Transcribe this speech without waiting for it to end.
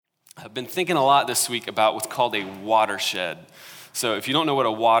I've been thinking a lot this week about what's called a watershed. So if you don't know what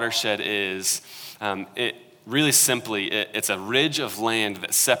a watershed is, it really simply, it's a ridge of land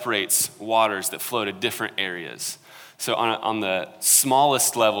that separates waters that flow to different areas. So on the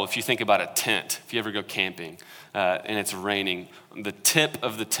smallest level, if you think about a tent, if you ever go camping and it's raining, the tip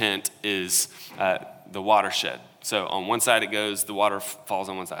of the tent is the watershed. So on one side it goes, the water falls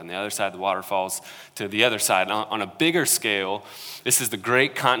on one side. On the other side, the water falls to the other side. On a bigger scale, this is the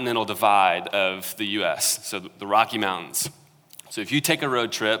Great Continental Divide of the U.S., so the Rocky Mountains. So if you take a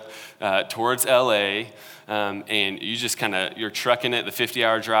road trip towards LA and you just you're trucking it, the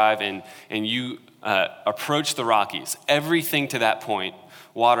 50-hour drive, and you approach the Rockies, everything to that point,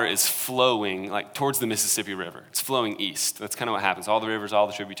 water is flowing like towards the Mississippi River. It's flowing east. That's kind of what happens. All the rivers, all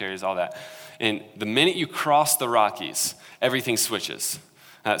the tributaries, all that. And the minute you cross the Rockies, everything switches.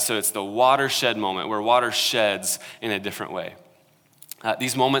 So it's the watershed moment where water sheds in a different way.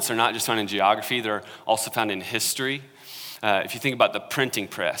 These moments are not just found in geography, they're also found in history. If you think about the printing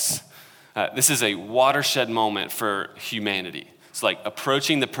press, this is a watershed moment for humanity. It's like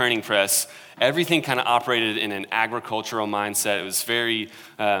approaching the printing press, everything kind of operated in an agricultural mindset. It was very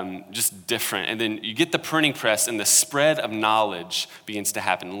just different. And then you get the printing press and the spread of knowledge begins to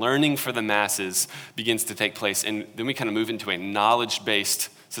happen. Learning for the masses begins to take place. And then we kind of move into a knowledge-based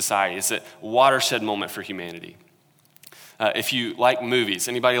society. It's a watershed moment for humanity. If you like movies,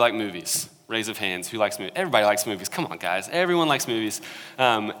 anybody like movies? Raise of hands, who likes movies? Everybody likes movies. Come on, guys. Everyone likes movies.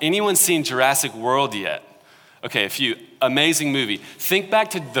 Anyone seen Jurassic World yet? Okay, amazing movie. Think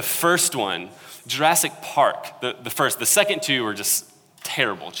back to the first one, Jurassic Park. The first, the second two were just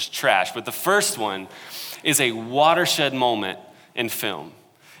terrible, just trash. But the first one is a watershed moment in film.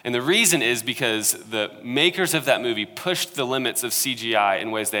 And the reason is because the makers of that movie pushed the limits of CGI in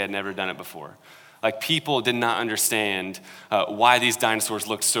ways they had never done it before. Like people did not understand why these dinosaurs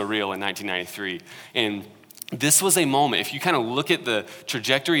looked so real in 1993. And this was a moment, if you kind of look at the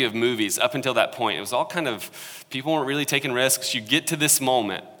trajectory of movies up until that point, it was all people weren't really taking risks. You get to this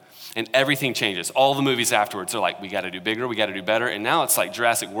moment and everything changes. All the movies afterwards are like, we got to do bigger, we got to do better. And now it's like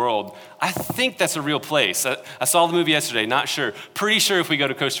Jurassic World. I think that's a real place. I saw the movie yesterday, not sure. Pretty sure if we go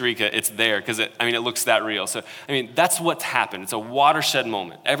to Costa Rica, it's there because it looks that real. So, that's what's happened. It's a watershed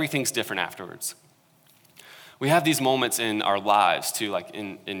moment. Everything's different afterwards. We have these moments in our lives too, like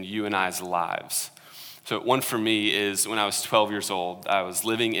in you and I's lives. So one for me is when I was 12 years old. I was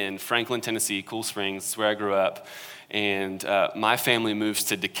living in Franklin, Tennessee, Cool Springs, that's where I grew up. And my family moves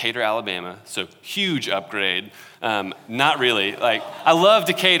to Decatur, Alabama. So huge upgrade. Not really. I love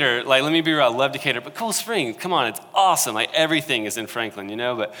Decatur. Let me be real, I love Decatur. But Cool Springs, come on, it's awesome. everything is in Franklin,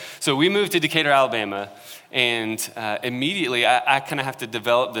 But so we moved to Decatur, Alabama. And immediately I kind of have to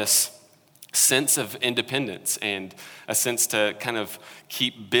develop this sense of independence and a sense to kind of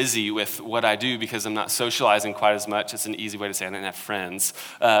keep busy with what I do because I'm not socializing quite as much. It's an easy way to say I didn't have friends.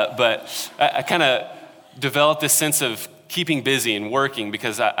 But I kind of developed this sense of keeping busy and working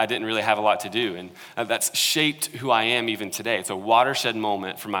because I didn't really have a lot to do. And that's shaped who I am even today. It's a watershed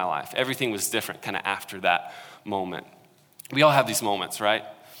moment for my life. Everything was different kind of after that moment. We all have these moments, right?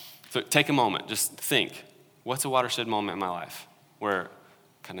 So take a moment, just think, what's a watershed moment in my life where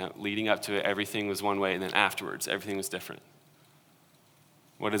kind of leading up to it, everything was one way, and then afterwards, everything was different.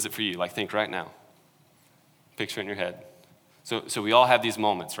 What is it for you? Think right now. Picture it in your head. So we all have these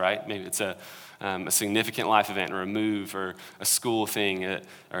moments, right? Maybe it's a significant life event or a move or a school thing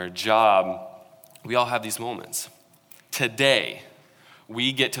or a job. We all have these moments. Today,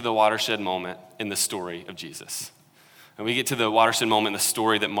 we get to the watershed moment in the story of Jesus. And we get to the watershed moment in the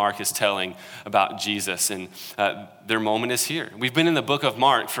story that Mark is telling about Jesus, and their moment is here. We've been in the book of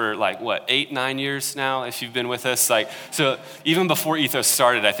Mark for 8, 9 years now, if you've been with us. So even before Ethos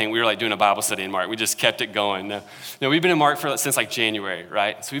started, I think we were doing a Bible study in Mark. We just kept it going. No, we've been in Mark since January,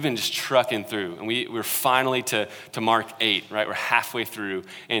 right? So we've been just trucking through, and we're finally to Mark 8, right? We're halfway through,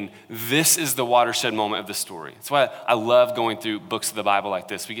 and this is the watershed moment of the story. That's why I love going through books of the Bible like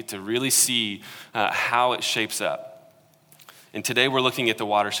this. We get to really see how it shapes up. And today we're looking at the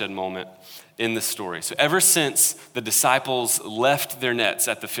watershed moment in the story. So ever since the disciples left their nets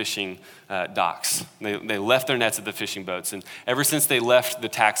at the fishing docks, they left their nets at the fishing boats, and ever since they left the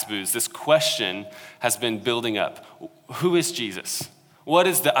tax booths, this question has been building up. Who is Jesus? What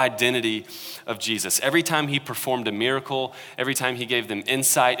is the identity of Jesus? Every time he performed a miracle, every time he gave them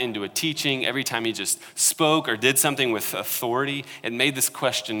insight into a teaching, every time he just spoke or did something with authority, it made this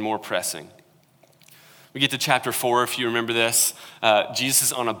question more pressing. We get to chapter 4, if you remember this. Jesus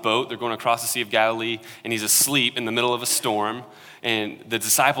is on a boat. They're going across the Sea of Galilee, and he's asleep in the middle of a storm. And the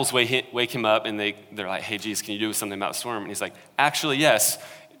disciples wake him up, and they're like, hey, Jesus, can you do something about the storm? And he's like, actually, yes.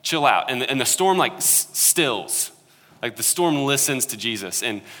 chill out. And the storm like stills. Like the storm listens to Jesus.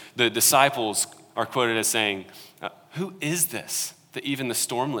 And the disciples are quoted as saying, who is this that even the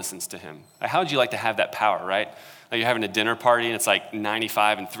storm listens to him? Like, how would you like to have that power, right? Like you're having a dinner party and it's like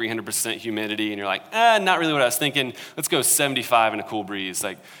 95 and 300% humidity and you're like, not really what I was thinking. Let's go 75 and a cool breeze.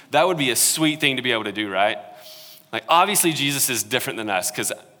 Like that would be a sweet thing to be able to do, right? Like obviously Jesus is different than us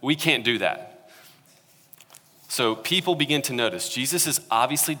because we can't do that. So people begin to notice Jesus is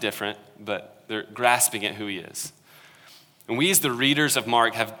obviously different, but they're grasping at who he is. And we as the readers of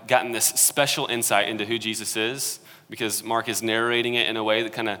Mark have gotten this special insight into who Jesus is because Mark is narrating it in a way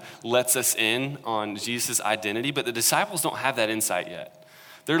that kind of lets us in on Jesus' identity, but the disciples don't have that insight yet.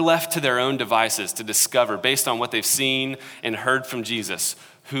 They're left to their own devices to discover, based on what they've seen and heard from Jesus,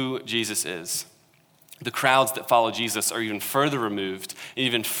 who Jesus is. The crowds that follow Jesus are even further removed,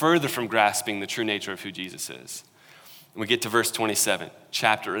 even further from grasping the true nature of who Jesus is. And we get to verse 27,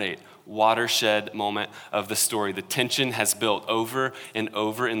 chapter 8, watershed moment of the story. The tension has built over and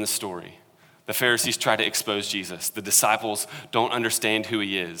over in the story. The Pharisees try to expose Jesus. The disciples don't understand who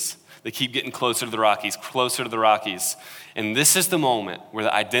he is. They keep getting closer to the Rockies. And this is the moment where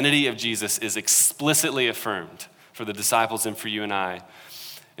the identity of Jesus is explicitly affirmed for the disciples and for you and I.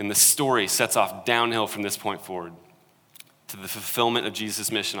 And the story sets off downhill from this point forward to the fulfillment of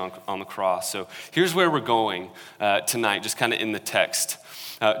Jesus' mission on the cross. So here's where we're going tonight, just kind of in the text.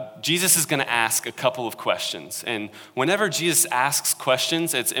 Jesus is going to ask a couple of questions. And whenever Jesus asks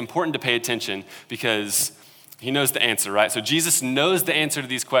questions, it's important to pay attention because he knows the answer, right? So Jesus knows the answer to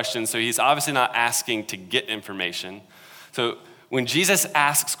these questions, so he's obviously not asking to get information. So when Jesus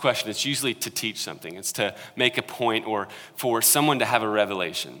asks questions, it's usually to teach something. It's to make a point or for someone to have a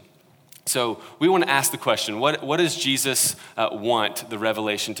revelation. So we want to ask the question, what does Jesus want the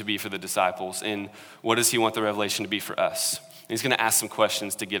revelation to be for the disciples? And what does he want the revelation to be for us? And he's going to ask some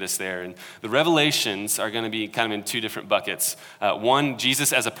questions to get us there. And the revelations are going to be kind of in two different buckets. One,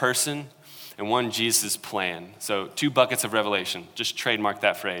 Jesus as a person, and one, Jesus' plan. So 2 buckets of revelation. Just trademark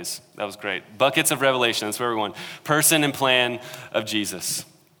that phrase. That was great. Buckets of revelation, that's where we're going. Person and plan of Jesus.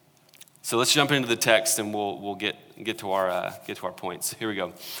 So let's jump into the text and we'll get to our points. Here we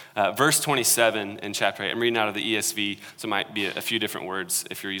go. Verse 27 in chapter 8. I'm reading out of the ESV, so it might be a few different words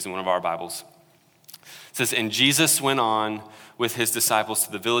if you're using one of our Bibles. It says, and Jesus went on with his disciples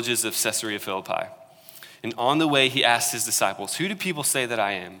to the villages of Caesarea Philippi. And on the way he asked his disciples, who do people say that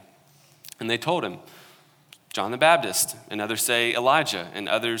I am? And they told him, John the Baptist, and others say Elijah, and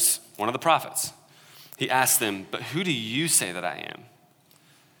others one of the prophets. He asked them, but who do you say that I am?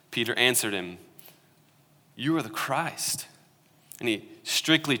 Peter answered him, you are the Christ. And he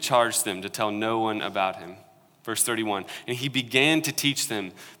strictly charged them to tell no one about him. Verse 31, and he began to teach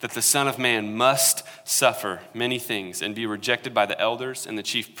them that the Son of Man must suffer many things and be rejected by the elders and the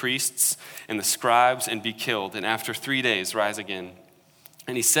chief priests and the scribes and be killed, and after 3 days rise again.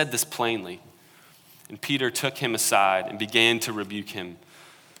 And he said this plainly. And Peter took him aside and began to rebuke him.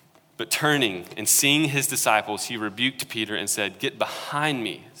 But turning and seeing his disciples, he rebuked Peter and said, get behind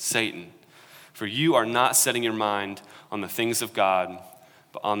me, Satan, for you are not setting your mind on the things of God,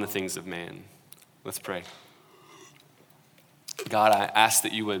 but on the things of man. Let's pray. God, I ask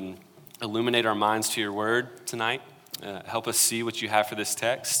that you would illuminate our minds to your word tonight. Help us see what you have for this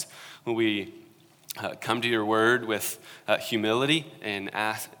text. When we come to your word with humility and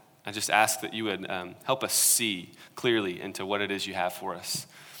I just ask that you would help us see clearly into what it is you have for us.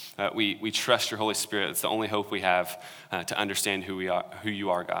 We trust your Holy Spirit. It's the only hope we have to understand who you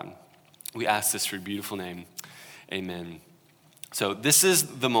are, God. We ask this for your beautiful name. Amen. So this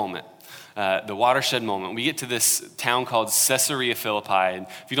is the moment. The watershed moment. We get to this town called Caesarea Philippi. And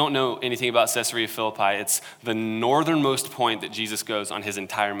if you don't know anything about Caesarea Philippi, it's the northernmost point that Jesus goes on his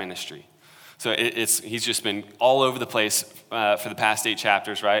entire ministry. So he's just been all over the place for the past 8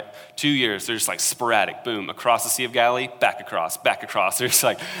 chapters, right? 2 years, they're just like sporadic, boom, across the Sea of Galilee, back across.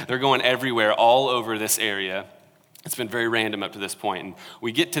 They're going everywhere, all over this area. It's been very random up to this point. And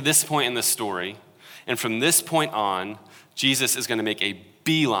we get to this point in the story, and from this point on, Jesus is going to make a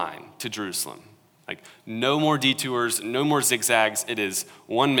beeline to Jerusalem. Like no more detours, no more zigzags. It is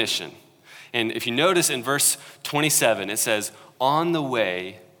one mission. And if you notice in verse 27, it says, on the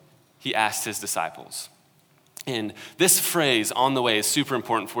way, he asked his disciples. And this phrase, on the way, is super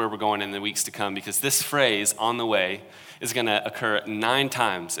important for where we're going in the weeks to come because this phrase, on the way, is going to occur 9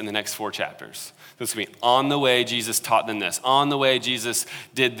 times in the next 4 chapters. So it's going to be on the way, Jesus taught them this. On the way, Jesus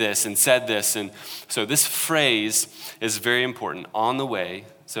did this and said this. And so this phrase is very important, on the way.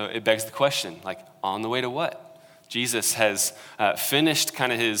 So it begs the question, like, on the way to what? Jesus has finished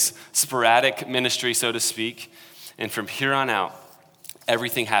kind of his sporadic ministry, so to speak. And from here on out,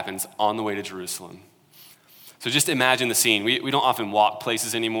 everything happens on the way to Jerusalem. So just imagine the scene. We don't often walk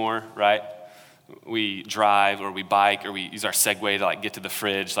places anymore, right? We drive or we bike or we use our Segway to like get to the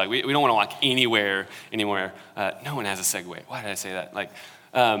fridge. Like we don't want to walk anywhere. No one has a Segway. Why did I say that?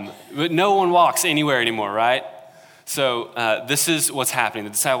 But no one walks anywhere anymore, right? So this is what's happening.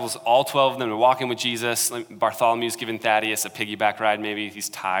 The disciples, all 12 of them, are walking with Jesus. Bartholomew's giving Thaddeus a piggyback ride maybe. He's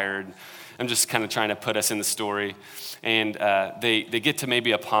tired. I'm just kind of trying to put us in the story. And they get to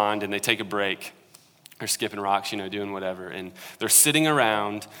maybe a pond and they take a break. They're skipping rocks, doing whatever. And they're sitting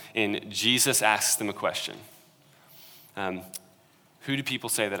around and Jesus asks them a question. Who do people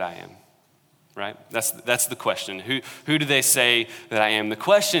say that I am? Right? That's the question. Who do they say that I am? The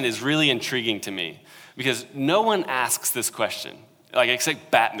question is really intriguing to me because no one asks this question,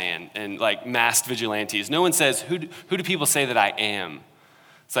 except Batman and masked vigilantes. No one says, who do people say that I am?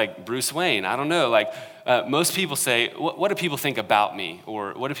 It's like Bruce Wayne, I don't know. Most people say, what do people think about me?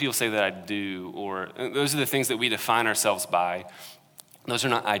 Or what do people say that I do? Or those are the things that we define ourselves by. Those are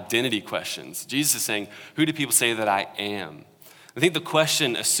not identity questions. Jesus is saying, who do people say that I am? I think the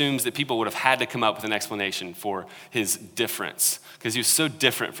question assumes that people would have had to come up with an explanation for his difference because he was so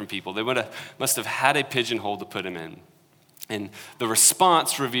different from people. They must have had a pigeonhole to put him in. And the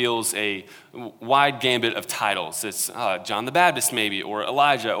response reveals a wide gambit of titles. It's John the Baptist maybe, or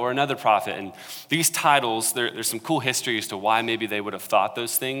Elijah, or another prophet. And these titles, there's some cool history as to why maybe they would have thought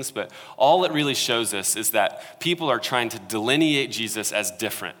those things. But all it really shows us is that people are trying to delineate Jesus as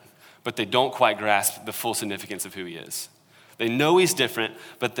different, but they don't quite grasp the full significance of who he is. They know he's different,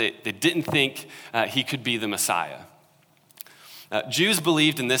 but they didn't think he could be the Messiah. Jews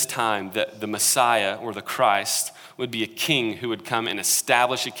believed in this time that the Messiah, or the Christ, would be a king who would come and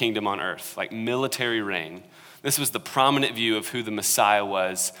establish a kingdom on earth, like military reign. This was the prominent view of who the Messiah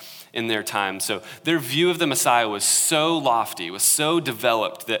was in their time. So their view of the Messiah was so lofty, was so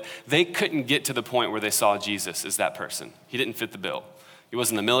developed that they couldn't get to the point where they saw Jesus as that person. He didn't fit the bill. He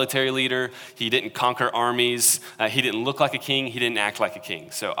wasn't a military leader. He didn't conquer armies. He didn't look like a king. He didn't act like a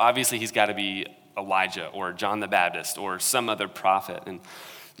king. So obviously he's got to be Elijah or John the Baptist or some other prophet. And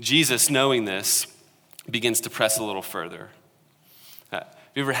Jesus, knowing this, begins to press a little further. Have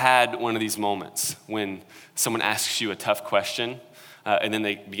you ever had one of these moments when someone asks you a tough question and then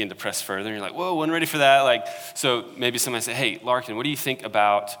they begin to press further and you're like, whoa, wasn't ready for that? So maybe somebody say, hey, Larkin, what do you think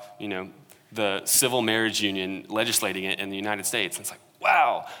about, the civil marriage union legislating it in the United States? And it's like,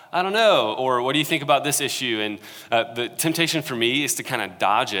 wow, I don't know. Or what do you think about this issue? And the temptation for me is to kind of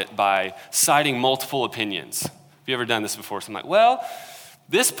dodge it by citing multiple opinions. Have you ever done this before? So I'm like, well,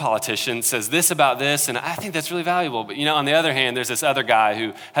 this politician says this about this, and I think that's really valuable. But, on the other hand, there's this other guy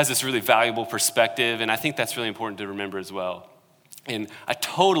who has this really valuable perspective, and I think that's really important to remember as well. And I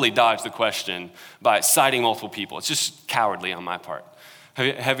totally dodged the question by citing multiple people. It's just cowardly on my part.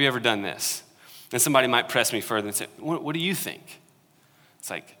 Have you ever done this? And somebody might press me further and say, what do you think? It's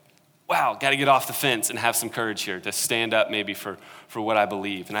like, wow, got to get off the fence and have some courage here to stand up maybe for what I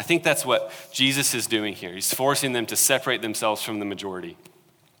believe. And I think that's what Jesus is doing here. He's forcing them to separate themselves from the majority.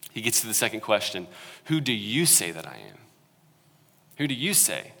 He gets to the second question. Who do you say that I am? Who do you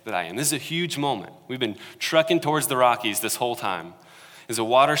say that I am? This is a huge moment. We've been trucking towards the Rockies this whole time. It's a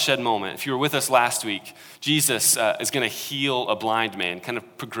watershed moment. If you were with us last week, Jesus is going to heal a blind man kind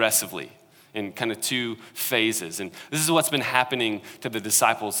of progressively in kind of two phases. And this is what's been happening to the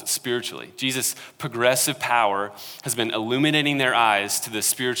disciples spiritually. Jesus' progressive power has been illuminating their eyes to the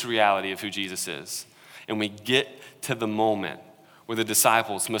spiritual reality of who Jesus is. And we get to the moment where the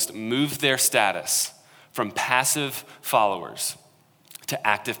disciples must move their status from passive followers to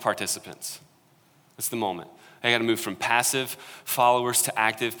active participants. That's the moment. They got to move from passive followers to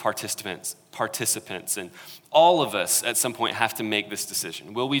active participants. And all of us at some point have to make this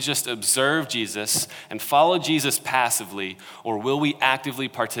decision. Will we just observe Jesus and follow Jesus passively, or will we actively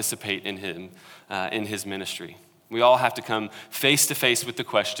participate in him, in his ministry? We all have to come face to face with the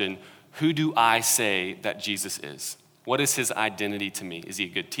question, who do I say that Jesus is? What is his identity to me? Is he a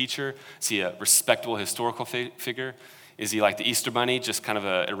good teacher? Is he a respectable historical figure? Is he like the Easter Bunny, just kind of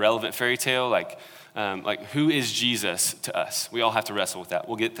an irrelevant fairy tale? Like who is Jesus to us? We all have to wrestle with that.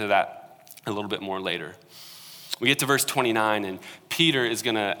 We'll get to that a little bit more later. We get to verse 29, and Peter is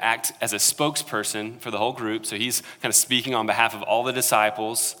going to act as a spokesperson for the whole group. So he's kind of speaking on behalf of all the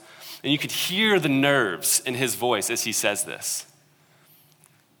disciples. And you could hear the nerves in his voice as he says this.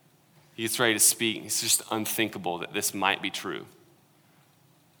 He gets ready to speak. It's just unthinkable that this might be true.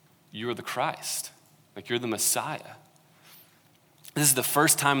 You're the Christ. You're the Messiah. This is the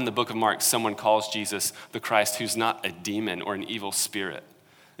first time in the book of Mark someone calls Jesus the Christ who's not a demon or an evil spirit.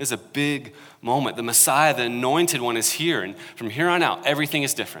 This is a big moment. The Messiah, the anointed one, is here. And from here on out, everything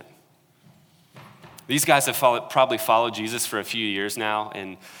is different. These guys have probably followed Jesus for a few years now,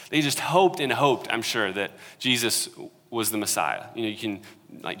 and they just hoped and hoped, I'm sure, that Jesus was the Messiah.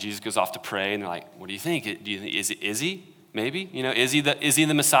 Jesus goes off to pray, and they're like, what do you think? Is he? Maybe? Is he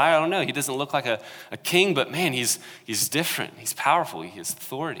the Messiah? I don't know. He doesn't look like a king, but man, he's different. He's powerful. He has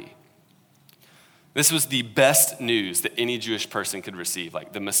authority. This was the best news that any Jewish person could receive.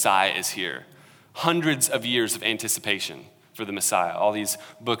 Like, the Messiah is here. Hundreds of years of anticipation for the Messiah. All these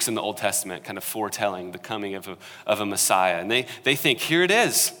books in the Old Testament kind of foretelling the coming of a Messiah. And they think, here it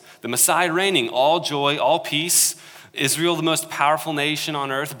is, the Messiah reigning, all joy, all peace. Israel, the most powerful nation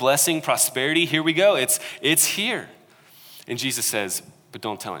on earth, blessing, prosperity. Here we go. It's here. And Jesus says, but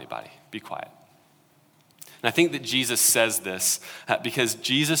don't tell anybody. Be quiet. And I think that Jesus says this because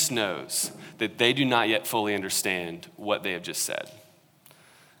Jesus knows that they do not yet fully understand what they have just said.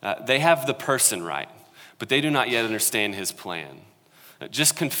 They have the person right, but they do not yet understand his plan.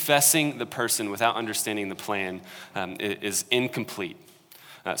 Just confessing the person without understanding the plan is incomplete.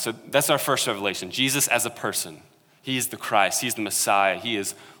 So that's our first revelation. Jesus as a person. He is the Christ. He's the Messiah. He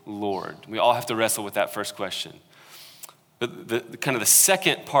is Lord. We all have to wrestle with that first question. But the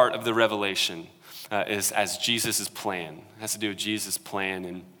second part of the revelation is as Jesus' plan. It has to do with Jesus'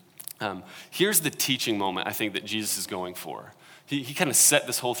 plan. And here's the teaching moment I think that Jesus is going for. He kind of set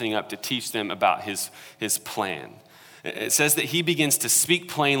this whole thing up to teach them about his plan. It says that he begins to speak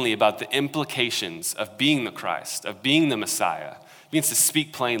plainly about the implications of being the Christ, of being the Messiah. He begins to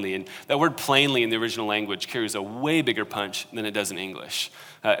speak plainly. And that word plainly in the original language carries a way bigger punch than it does in English.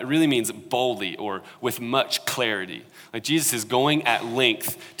 It really means boldly or with much clarity. Like, Jesus is going at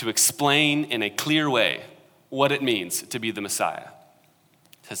length to explain in a clear way what it means to be the Messiah.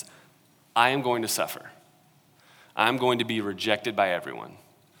 He says, I am going to suffer. I'm going to be rejected by everyone.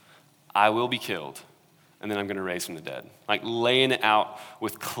 I will be killed, and then I'm going to raise from the dead. Like, laying it out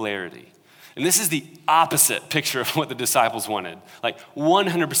with clarity. And this is the opposite picture of what the disciples wanted. Like,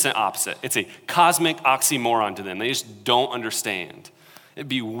 100% opposite. It's a cosmic oxymoron to them. They just don't understand. It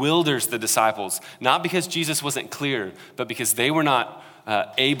bewilders the disciples, not because Jesus wasn't clear, but because they were not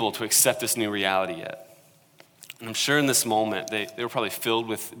able to accept this new reality yet. And I'm sure in this moment, they were probably filled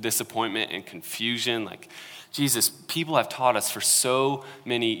with disappointment and confusion. Like, Jesus, people have taught us for so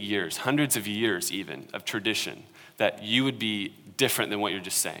many years, hundreds of years even, of tradition, that you would be different than what you're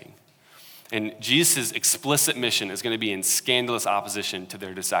just saying. And Jesus' explicit mission is going to be in scandalous opposition to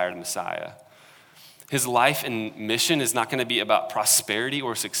their desired Messiah. His life and mission is not going to be about prosperity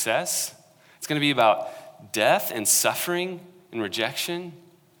or success. It's going to be about death and suffering and rejection.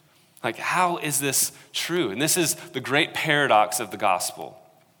 Like, how is this true? And this is the great paradox of the gospel.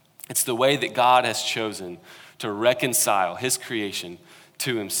 It's the way that God has chosen to reconcile his creation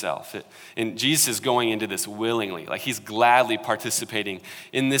to himself. And Jesus is going into this willingly. Like, he's gladly participating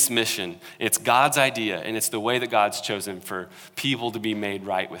in this mission. It's God's idea, and it's the way that God's chosen for people to be made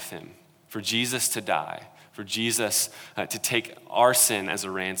right with him. For Jesus to die, for Jesus to take our sin as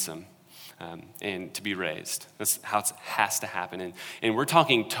a ransom and to be raised. That's how it has to happen. And we're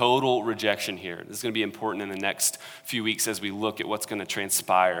talking total rejection here. This is going to be important in the next few weeks as we look at what's going to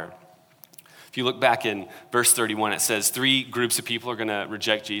transpire. If you look back in verse 31, it says 3 groups of people are going to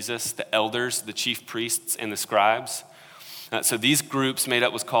reject Jesus: the elders, the chief priests, and the scribes. So these groups made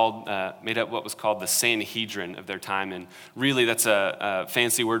up what was called the Sanhedrin of their time, and really that's a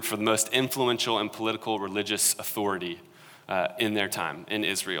fancy word for the most influential and political religious authority in their time in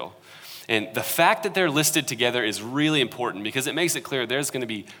Israel. And the fact that they're listed together is really important because it makes it clear there's going to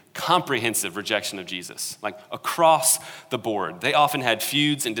be comprehensive rejection of Jesus, like across the board. They often had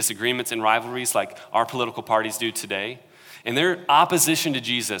feuds and disagreements and rivalries like our political parties do today. And their opposition to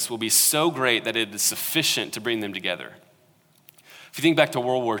Jesus will be so great that it is sufficient to bring them together. If you think back to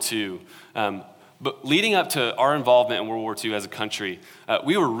World War II, but leading up to our involvement in World War II as a country,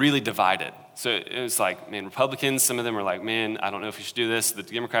 we were really divided. So it was like, man, Republicans, some of them were like, man, I don't know if we should do this. The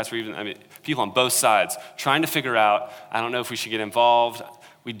Democrats were people on both sides trying to figure out, I don't know if we should get involved.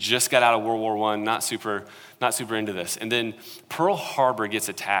 We just got out of World War I, not super into this. And then Pearl Harbor gets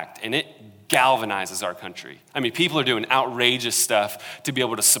attacked, and it galvanizes our country. People are doing outrageous stuff to be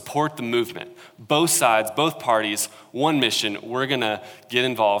able to support the movement. Both sides, both parties, one mission, we're gonna get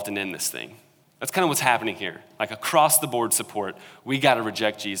involved and end this thing. That's kind of what's happening here. Like, across the board support, we gotta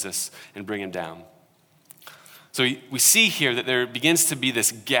reject Jesus and bring him down. So we see here that there begins to be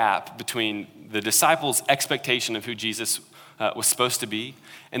this gap between the disciples' expectation of who Jesus was supposed to be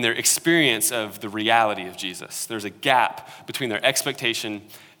and their experience of the reality of Jesus. There's a gap between their expectation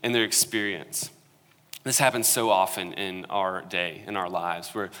and their experience. This happens so often in our day, in our lives,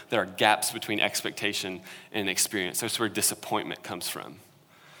 where there are gaps between expectation and experience. That's where disappointment comes from.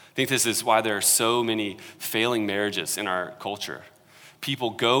 I think this is why there are so many failing marriages in our culture.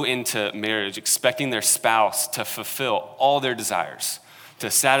 People go into marriage expecting their spouse to fulfill all their desires,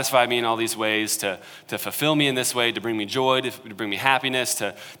 to satisfy me in all these ways, to fulfill me in this way, to bring me joy, to bring me happiness,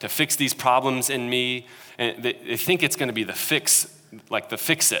 to fix these problems in me. And they think it's going to be the fix-it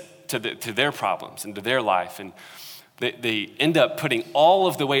to their problems and to their life. And they end up putting all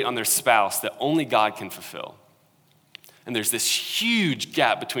of the weight on their spouse that only God can fulfill. And there's this huge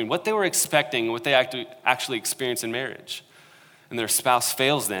gap between what they were expecting and what they actually experience in marriage. And their spouse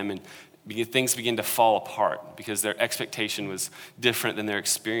fails them, and things begin to fall apart because their expectation was different than their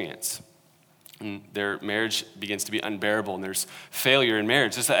experience. And their marriage begins to be unbearable, and there's failure in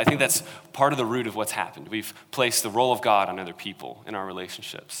marriage. I think that's part of the root of what's happened. We've placed the role of God on other people in our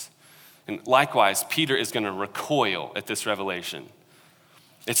relationships. And likewise, Peter is going to recoil at this revelation.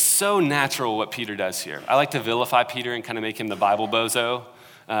 It's so natural what Peter does here. I like to vilify Peter and kind of make him the Bible bozo.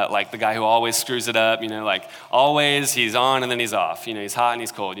 Like the guy who always screws it up, like always he's on and then he's off. He's hot and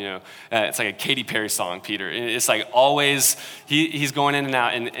he's cold. It's like a Katy Perry song, Peter. It's like always he's going in and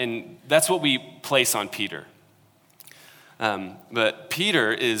out, and that's what we place on Peter. But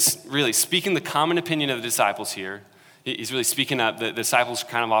Peter is really speaking the common opinion of the disciples here. He's really speaking up. The disciples are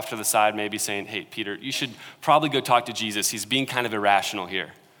kind of off to the side, maybe saying, hey, Peter, you should probably go talk to Jesus. He's being kind of irrational here.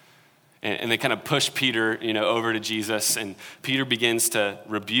 And they kind of push Peter, over to Jesus, and Peter begins to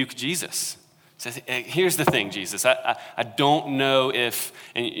rebuke Jesus. He says, hey, here's the thing, Jesus. I don't know if,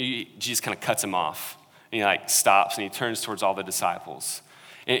 and Jesus kind of cuts him off. And he stops and he turns towards all the disciples.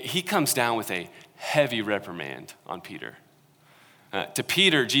 And he comes down with a heavy reprimand on Peter. To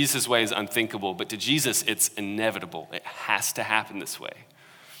Peter, Jesus' way is unthinkable, but to Jesus, it's inevitable. It has to happen this way.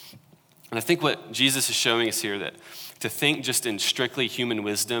 And I think what Jesus is showing us here, that to think just in strictly human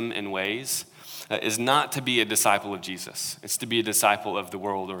wisdom and ways is not to be a disciple of Jesus. It's to be a disciple of the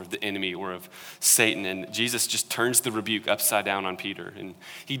world or of the enemy or of Satan. And Jesus just turns the rebuke upside down on Peter. And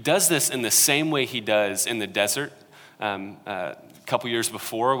he does this in the same way he does in the desert a couple years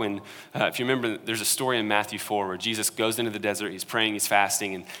before when, if you remember, there's a story in Matthew 4 where Jesus goes into the desert, he's praying, he's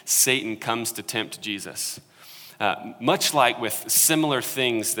fasting, and Satan comes to tempt Jesus. Much like with similar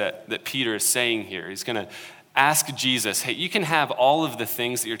things that Peter is saying here. He's going to ask Jesus, hey, you can have all of the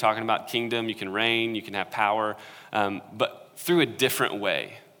things that you're talking about, kingdom, you can reign, you can have power, but through a different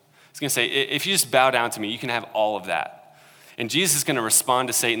way. He's going to say, if you just bow down to me, you can have all of that. And Jesus is going to respond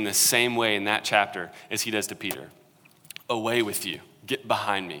to Satan the same way in that chapter as he does to Peter. Away with you, get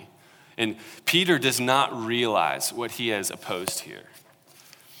behind me. And Peter does not realize what he has opposed here.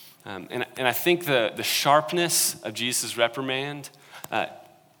 And I think the sharpness of Jesus' reprimand, at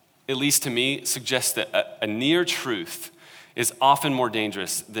least to me, suggests that a near truth is often more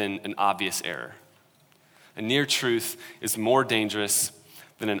dangerous than an obvious error. A near truth is more dangerous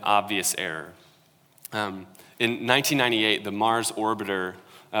than an obvious error. In 1998, the Mars orbiter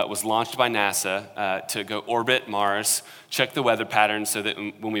was launched by NASA to go orbit Mars, check the weather patterns so that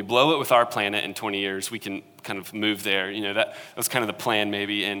when we blow it with our planet in 20 years, we can kind of move there. That was kind of the plan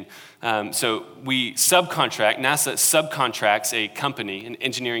maybe. And so NASA subcontracts a company, an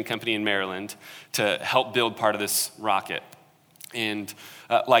engineering company in Maryland, to help build part of this rocket. And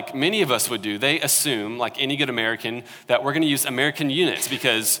like many of us would do, they assume, like any good American, that we're going to use American units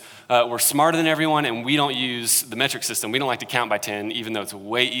because we're smarter than everyone and we don't use the metric system. We don't like to count by 10, even though it's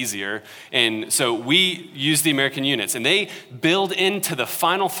way easier. And so we use the American units. And they build into the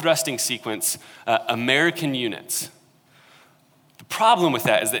final thrusting sequence American units. The problem with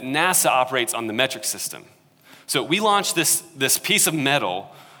that is that NASA operates on the metric system. So we launched this piece of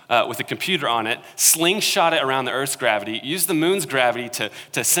metal with a computer on it, slingshot it around the Earth's gravity, use the moon's gravity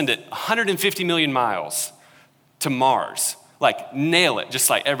to send it 150 million miles to Mars. Nail it, just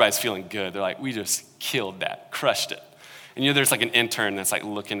like everybody's feeling good. They're like, we just killed that, crushed it. And there's an intern that's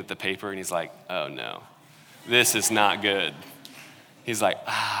looking at the paper and he's like, oh no, this is not good. He's like,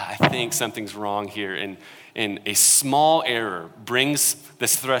 I think something's wrong here. And a small error brings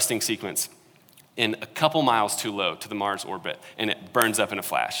this thrusting sequence in a couple miles too low to the Mars orbit, and it burns up in a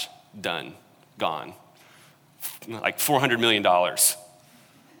flash. Done. Gone. $400 million.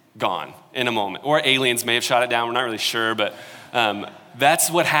 Gone in a moment. Or aliens may have shot it down. We're not really sure, but that's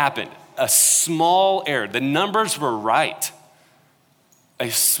what happened. A small error. The numbers were right. A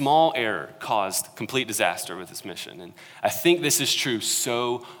small error caused complete disaster with this mission. And I think this is true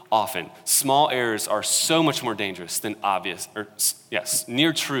so often. Small errors are so much more dangerous than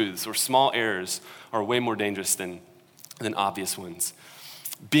near truths or small errors are way more dangerous than obvious ones.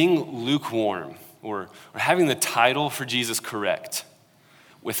 Being lukewarm or having the title for Jesus correct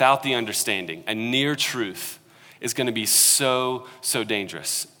without the understanding, a near truth, is going to be so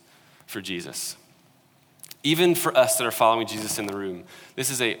dangerous for Jesus. Even for us that are following Jesus in the room, this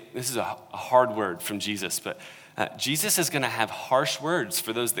is a hard word from Jesus, but Jesus is going to have harsh words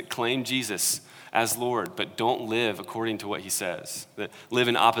for those that claim Jesus as Lord, but don't live according to what he says, that live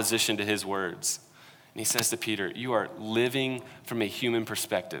in opposition to his words. And he says to Peter, you are living from a human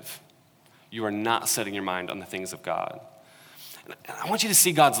perspective. You are not setting your mind on the things of God. And I want you to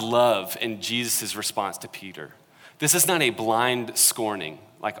see God's love in Jesus' response to Peter. This is not a blind scorning,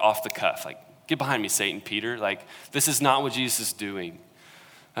 like off the cuff, like, get behind me, Satan, Peter. Like, this is not what Jesus is doing.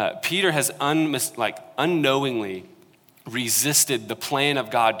 Peter has unknowingly resisted the plan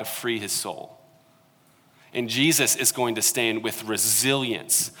of God to free his soul. And Jesus is going to stand with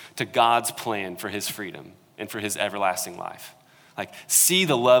resilience to God's plan for his freedom and for his everlasting life. Like, see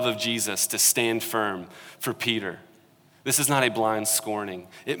the love of Jesus to stand firm for Peter. This is not a blind scorning.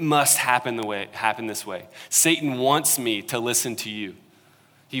 It must happen this way. Satan wants me to listen to you.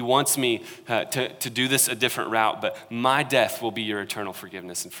 He wants me to do this a different route, but my death will be your eternal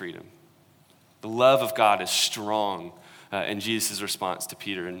forgiveness and freedom. The love of God is strong in Jesus' response to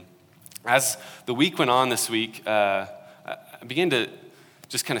Peter. And as the week went on this week, I began to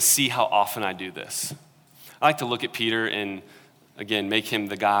just kind of see how often I do this. I like to look at Peter and, again, make him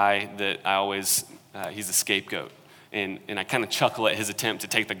the guy that he's a scapegoat. And I kind of chuckle at his attempt to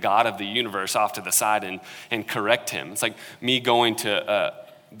take the God of the universe off to the side and correct him. It's like me going to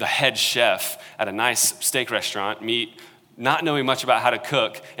the head chef at a nice steak restaurant, me not knowing much about how to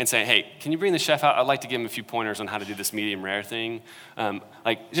cook, and saying, hey, can you bring the chef out? I'd like to give him a few pointers on how to do this medium rare thing.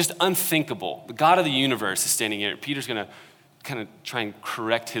 Just unthinkable. The God of the universe is standing here. Peter's going to kind of try and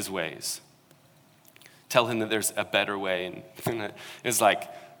correct his ways. Tell him that there's a better way. And it was like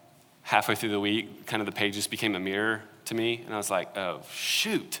halfway through the week, kind of the page just became a mirror to me. And I was like, oh,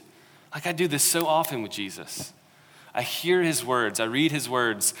 shoot. Like, I do this so often with Jesus. I hear his words, I read his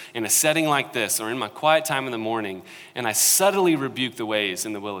words in a setting like this or in my quiet time in the morning, and I subtly rebuke the ways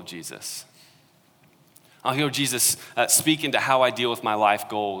and the will of Jesus. I'll hear Jesus speak into how I deal with my life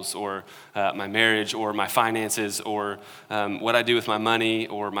goals or my marriage or my finances or what I do with my money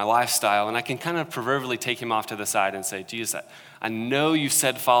or my lifestyle, and I can kind of proverbially take him off to the side and say, Jesus, I know you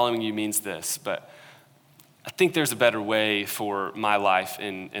said following you means this, but I think there's a better way for my life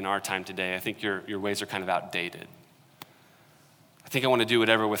in our time today. I think your ways are kind of outdated. I think I want to do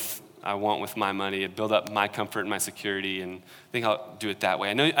whatever I want with my money and build up my comfort and my security, and I think I'll do it that way.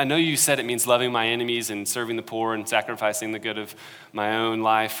 I know you said it means loving my enemies and serving the poor and sacrificing the good of my own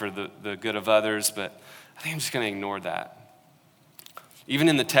life for the good of others, but I think I'm just going to ignore that. Even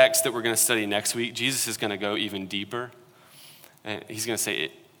in the text that we're going to study next week, Jesus is going to go even deeper. And he's going to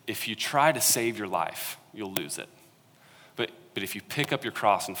say, if you try to save your life, you'll lose it. But if you pick up your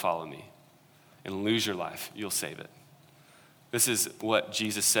cross and follow me and lose your life, you'll save it. This is what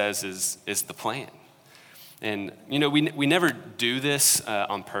Jesus says is the plan. And, we never do this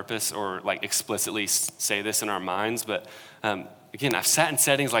on purpose or like explicitly say this in our minds, but again, I've sat in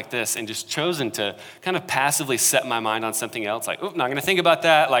settings like this and just chosen to kind of passively set my mind on something else. Like, not going to think about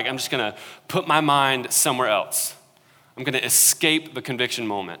that. Like, I'm just going to put my mind somewhere else. I'm going to escape the conviction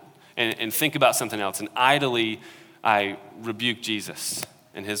moment and think about something else. And idly, I rebuke Jesus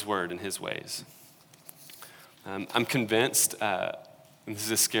and his word and his ways. I'm convinced, and this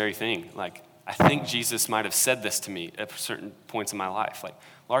is a scary thing, like, I think Jesus might have said this to me at certain points in my life. Like,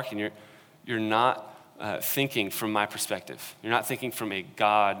 Larkin, you're not thinking from my perspective. You're not thinking from a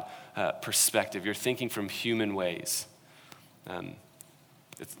God perspective. You're thinking from human ways.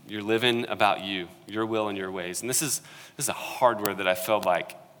 You're living about you, your will and your ways. And this is a hard word that I felt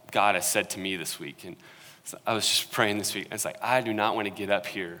like God has said to me this week. And so I was just praying this week. It's like, I do not want to get up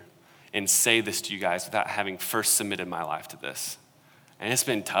here and say this to you guys without having first submitted my life to this. And it's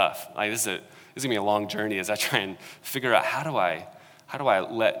been tough. Like, this is gonna be a long journey as I try and figure out how do I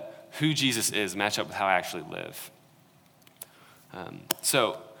let who Jesus is match up with how I actually live.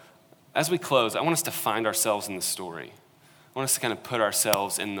 So as we close, I want us to find ourselves in the story. I want us to kind of put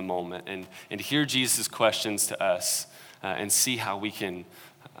ourselves in the moment and hear Jesus' questions to us and see how we can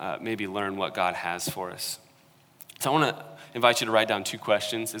maybe learn what God has for us. So I want to invite you to write down 2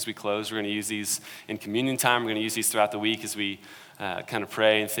 questions as we close. We're going to use these in communion time. We're going to use these throughout the week as we kind of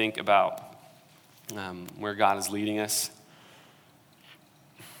pray and think about where God is leading us.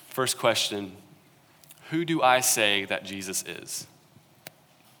 First question, who do I say that Jesus is?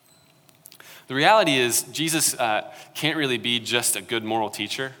 The reality is Jesus can't really be just a good moral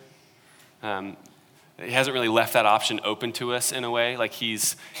teacher. He hasn't really left that option open to us in a way. Like,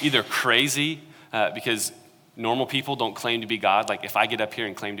 he's either crazy because normal people don't claim to be God. Like if I get up here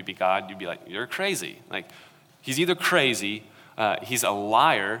and claim to be God, you'd be like, you're crazy. Like he's either crazy, he's a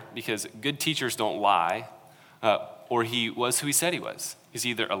liar because good teachers don't lie, or he was who he said he was. He's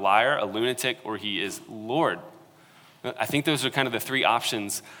either a liar, a lunatic, or he is Lord. I think those are kind of the three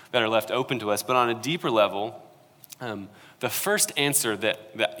options that are left open to us. But on a deeper level, the first answer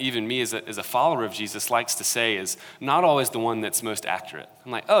that even me as a follower of Jesus likes to say is not always the one that's most accurate.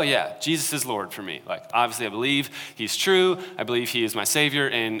 I'm like, oh yeah, Jesus is Lord for me. Like, obviously I believe he's true. I believe he is my Savior.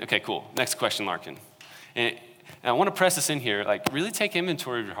 And okay, cool. Next question, Larkin. And I want to press this in here. Like, really take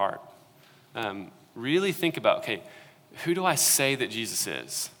inventory of your heart. Really think about, okay, who do I say that Jesus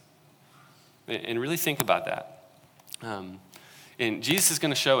is? And really think about that. And Jesus is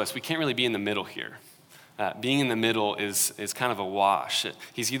going to show us we can't really be in the middle here. Being in the middle is kind of a wash.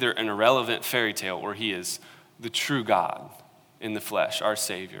 He's either an irrelevant fairy tale or he is the true God in the flesh, our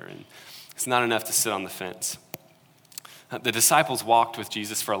Savior. And it's not enough to sit on the fence. The disciples walked with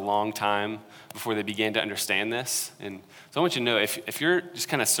Jesus for a long time before they began to understand this. And so I want you to know, if you're just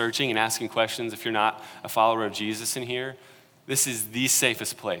kind of searching and asking questions, if you're not a follower of Jesus in here, this is the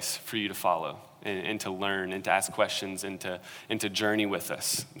safest place for you to follow and to learn and to ask questions and to journey with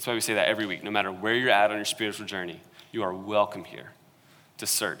us. That's why we say that every week. No matter where you're at on your spiritual journey, you are welcome here to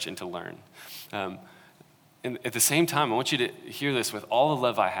search and to learn. And at the same time, I want you to hear this with all the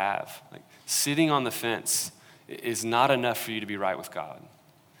love I have. Like, sitting on the fence is not enough for you to be right with God.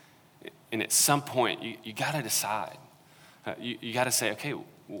 And at some point, you got to decide. You got to say, okay,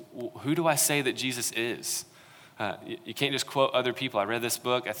 who do I say that Jesus is? You can't just quote other people. I read this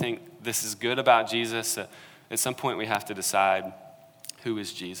book. I think this is good about Jesus. At some point, we have to decide who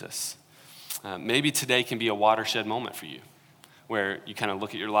is Jesus. Maybe today can be a watershed moment for you where you kind of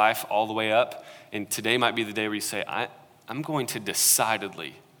look at your life all the way up. And today might be the day where you say, I'm going to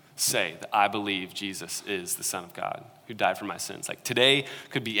decidedly say that I believe Jesus is the Son of God who died for my sins. Like today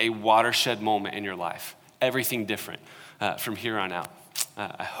could be a watershed moment in your life. Everything different from here on out.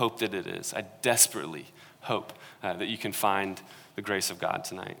 I hope that it is. I desperately hope that you can find the grace of God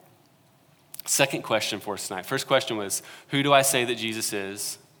tonight. Second question for us tonight. First question was, who do I say that Jesus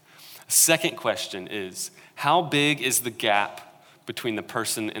is? Second question is, how big is the gap between the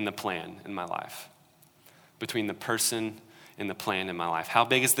person and the plan in my life? Between the person and the plan in my life. How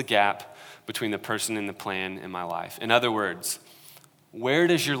big is the gap between the person and the plan in my life? In other words, where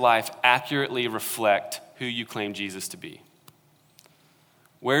does your life accurately reflect who you claim Jesus to be?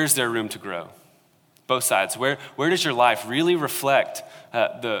 Where is there room to grow? Both sides. Where does your life really reflect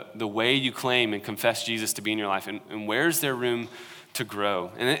the way you claim and confess Jesus to be in your life? And where is there room to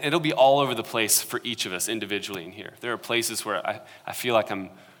grow? And it'll be all over the place for each of us individually in here. There are places where I feel like I'm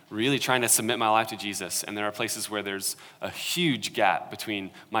really trying to submit my life to Jesus, and there are places where there's a huge gap between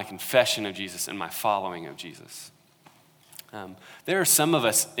my confession of Jesus and my following of Jesus. There are some of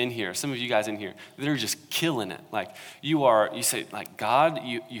us in here, some of you guys in here, that are just killing it. Like you say, like, God,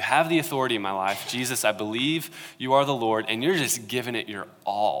 you have the authority in my life. Jesus, I believe you are the Lord, and you're just giving it your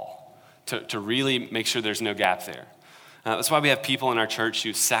all to really make sure there's no gap there. That's why we have people in our church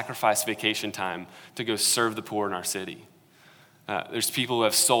who sacrifice vacation time to go serve the poor in our city. There's people who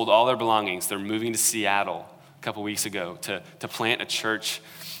have sold all their belongings. They're moving to Seattle a couple weeks ago to plant a church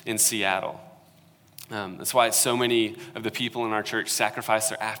in Seattle. That's why so many of the people in our church sacrifice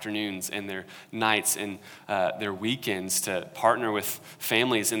their afternoons and their nights and their weekends to partner with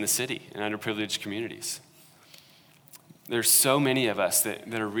families in the city and underprivileged communities. There's so many of us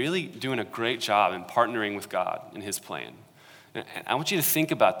that are really doing a great job in partnering with God in his plan. And I want you to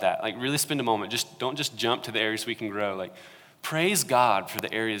think about that. Like, really spend a moment. Don't just jump to the areas we can grow. Like, praise God for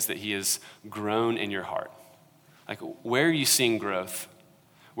the areas that he has grown in your heart. Like, where are you seeing growth?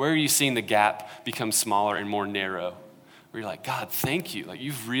 Where are you seeing the gap become smaller and more narrow? Where you're like, God, thank you. Like,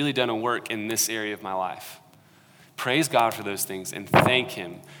 you've really done a work in this area of my life. Praise God for those things and thank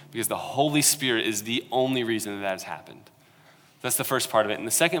him, because the Holy Spirit is the only reason that has happened. That's the first part of it. And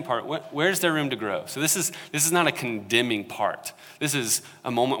the second part, where's there room to grow? So this is not a condemning part. This is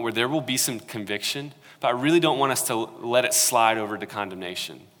a moment where there will be some conviction, but I really don't want us to let it slide over to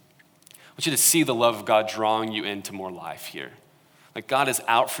condemnation. I want you to see the love of God drawing you into more life here. Like, God is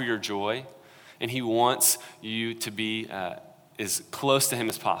out for your joy, and he wants you to be as close to him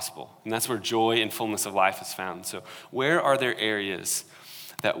as possible. And that's where joy and fullness of life is found. So where are there areas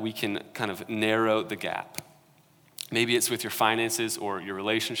that we can kind of narrow the gap? Maybe it's with your finances or your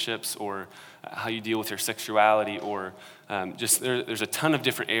relationships or how you deal with your sexuality, or there's a ton of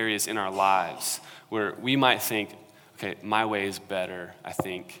different areas in our lives where we might think, okay, my way is better, I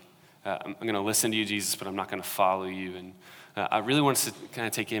think, I'm going to listen to you, Jesus, but I'm not going to follow you. And I really want us to kind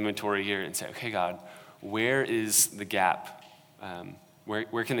of take inventory here and say, okay, God, where is the gap?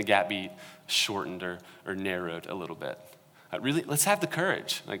 Where can the gap be shortened or narrowed a little bit? Really, let's have the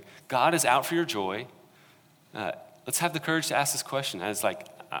courage. Like, God is out for your joy. Let's have the courage to ask this question. As like,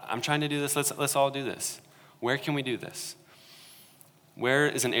 I'm trying to do this. Let's all do this. Where can we do this? Where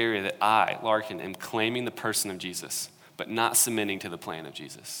is an area that I, Larkin, am claiming the person of Jesus, but not submitting to the plan of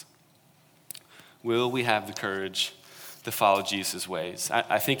Jesus? Will we have the courage to follow Jesus' ways?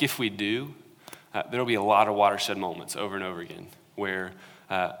 I think if we do, there will be a lot of watershed moments over and over again where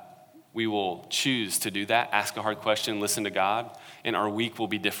we will choose to do that, ask a hard question, listen to God, and our week will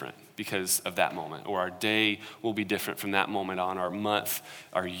be different because of that moment, or our day will be different from that moment on. Our month,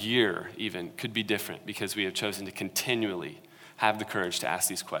 our year even could be different because we have chosen to continually have the courage to ask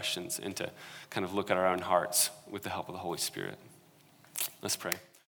these questions and to kind of look at our own hearts with the help of the Holy Spirit. Let's pray.